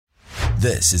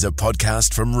This is a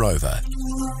podcast from Rover.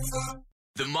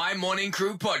 The My Morning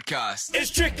Crew podcast. It's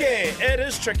tricky. It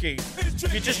is tricky.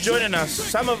 If you're just joining us,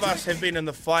 some of us have been in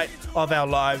the fight of our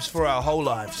lives for our whole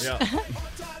lives. Yeah.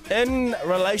 In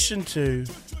relation to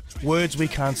words we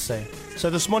can't say. So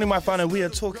this morning, my whānau, we are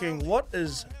talking, what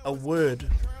is a word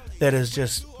that is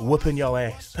just whipping your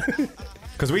ass?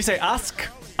 Because we say ask.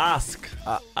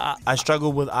 I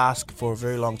struggled with ask for a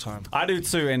very long time. I do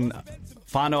too, and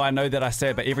whānau, I know that I say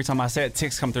it, but every time I say it,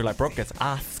 texts come through like, Brooke, it's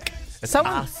ask. It's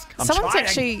ask.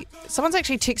 Someone's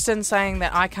actually texted in saying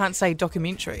that I can't say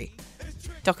documentary.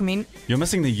 You're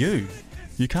missing the U.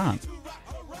 You can't.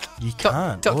 You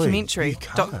can't. Documentary. You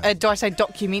can't. Do I say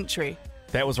documentary?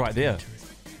 That was right there.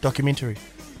 Documentary.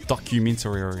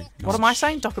 Documentary. What am I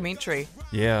saying? Documentary.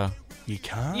 Yeah. You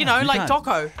can't. You know, You like can't.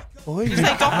 doco. Oi, you say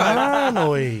doco? can't,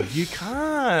 oi. You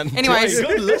can't. Anyways,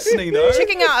 Good listening though.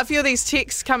 checking out a few of these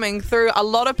texts coming through. A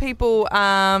lot of people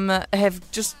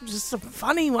have just some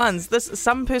funny ones.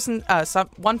 One person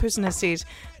has said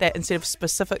that instead of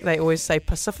specific, they always say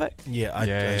Pacific. Yeah, I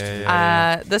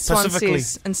Yeah. This one Specifically.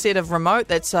 says instead of remote,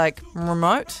 that's like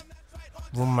remote.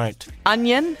 Remote.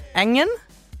 Onion,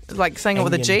 like saying it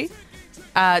with a G.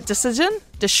 Decision.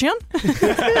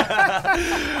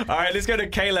 All right, let's go to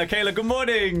Kayla. Kayla, good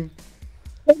morning.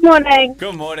 Good morning.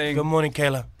 Good morning. Good morning,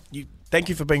 Kayla. Thank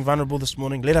you for being vulnerable this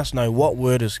morning. Let us know what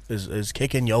word is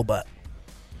kicking your butt.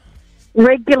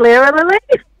 Regularly.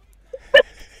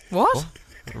 What?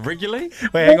 Regularly?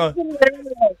 Wait, hang on.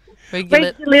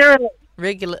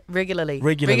 Regularly.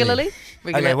 Regularly.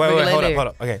 Okay, wait, hold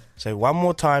up. Okay, so one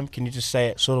more time. Can you just say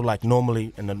it sort of like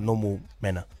normally in a normal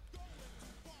manner?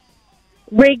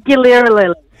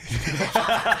 Regularly.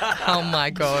 Oh my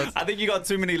god. I think you got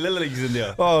too many lilies in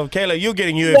there. Oh, Kayla, you're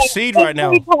getting UFC'd right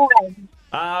now.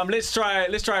 Let's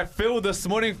try Phil this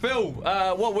morning. Phil,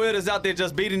 what word is out there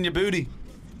just beating your booty?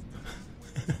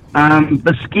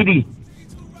 Biscuity.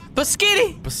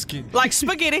 Biscuity. Like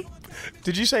spaghetti.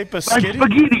 Did you say Like biscuity?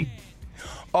 spaghetti.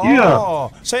 Oh,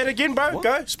 Yeah. Say it again, bro. What?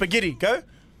 Go. Spaghetti. Go.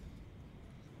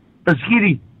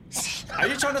 Biscuity. Are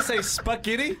you trying to say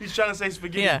spaghetti? He's trying to say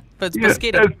spaghetti. Yeah, but it's Yeah,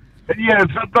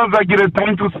 biscuity. sometimes I get a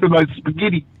tongue twister like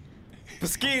spaghetti.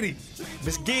 Biscuity.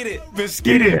 Biscuity.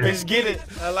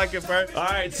 Biscuity. I like it, bro. All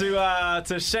right,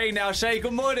 to Shay now. Shay,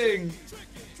 good morning.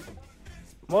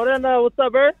 Morning, what's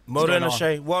up, bro? Morena going on?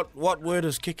 Shay, what word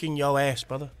is kicking your ass,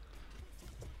 brother?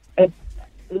 It's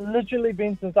literally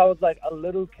been since I was like a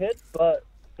little kid, but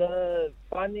the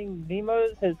Finding Nemo,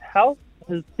 his house,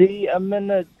 is the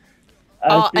anemone.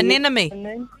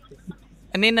 Anemone.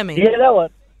 Anemone. Yeah, that one.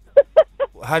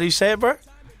 How do you say it, bro?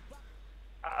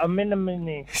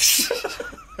 Anemone.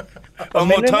 One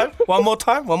more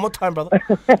time, brother.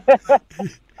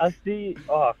 I see.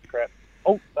 Oh crap.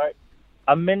 Oh, sorry.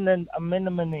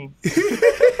 Anemone.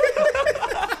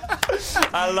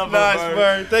 I love Nice, it,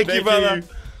 bro. Thank you, brother. you.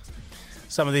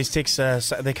 Some of these texts,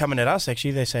 they're coming at us,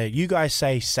 actually. They say, you guys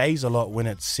say says a lot when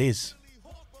it says.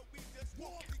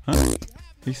 Huh?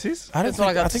 He says? I That's what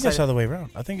I got I to think say. that's the other way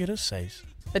around. I think it is says.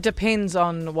 It depends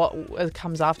on what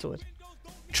comes afterward.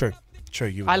 True.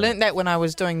 You would I know. learnt that when I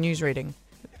was doing news reading.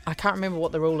 I can't remember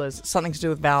what the rule is. Something to do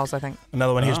with vowels, I think.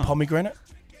 Another one here's Ah. pomegranate.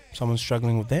 Someone's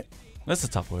struggling with that. That's a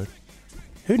tough word.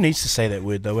 Who needs to say that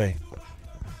word, though, eh?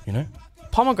 You know?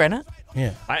 Pomegranate.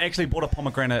 Yeah. I actually bought a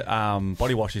pomegranate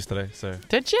body wash yesterday, so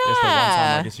Did ya? that's the one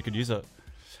time I guess you could use it.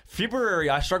 February,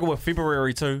 I struggle with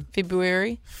February too.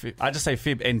 February. I just say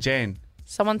Feb and Jan.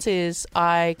 Someone says,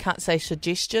 I can't say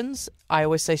suggestions. I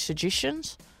always say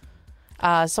suggestions.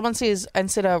 Someone says,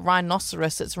 instead of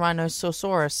rhinoceros, it's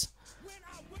rhinoceros.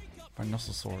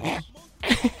 Rhinoceros. I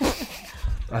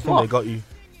think What? they got you.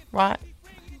 Right?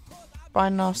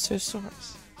 Rhinoceros.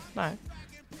 No,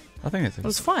 I think it's it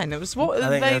was fine. It was what I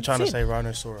think they they're trying to said. say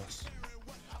rhinoceros.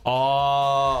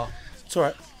 Oh. It's all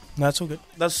right. No, it's all good.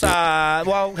 That's,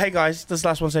 well, hey, guys. This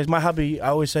last one says, my hubby, I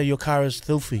always say your car is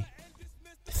filthy.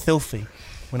 Filthy.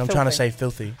 When I'm trying to say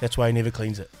filthy. That's why he never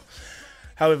cleans it.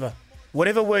 However,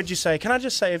 whatever word you say, can I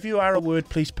just say, if you are a word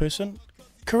police person,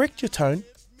 correct your tone.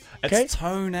 Okay? It's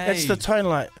tone, eh? It's the tone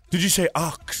like, did you say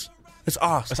ox? It's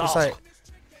ox. It's It's ox. like,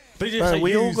 Did you bro, say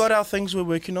we all use? got our things we're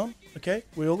working on, okay?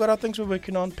 We all got our things we're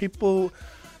working on. People,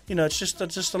 you know, it's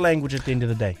just a language at the end of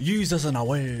the day. Use as an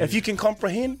aware. If you can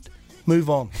comprehend, move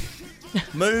on.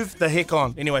 Move the heck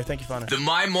on. Anyway, thank you, Fana. The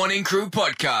My Morning Crew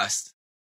podcast.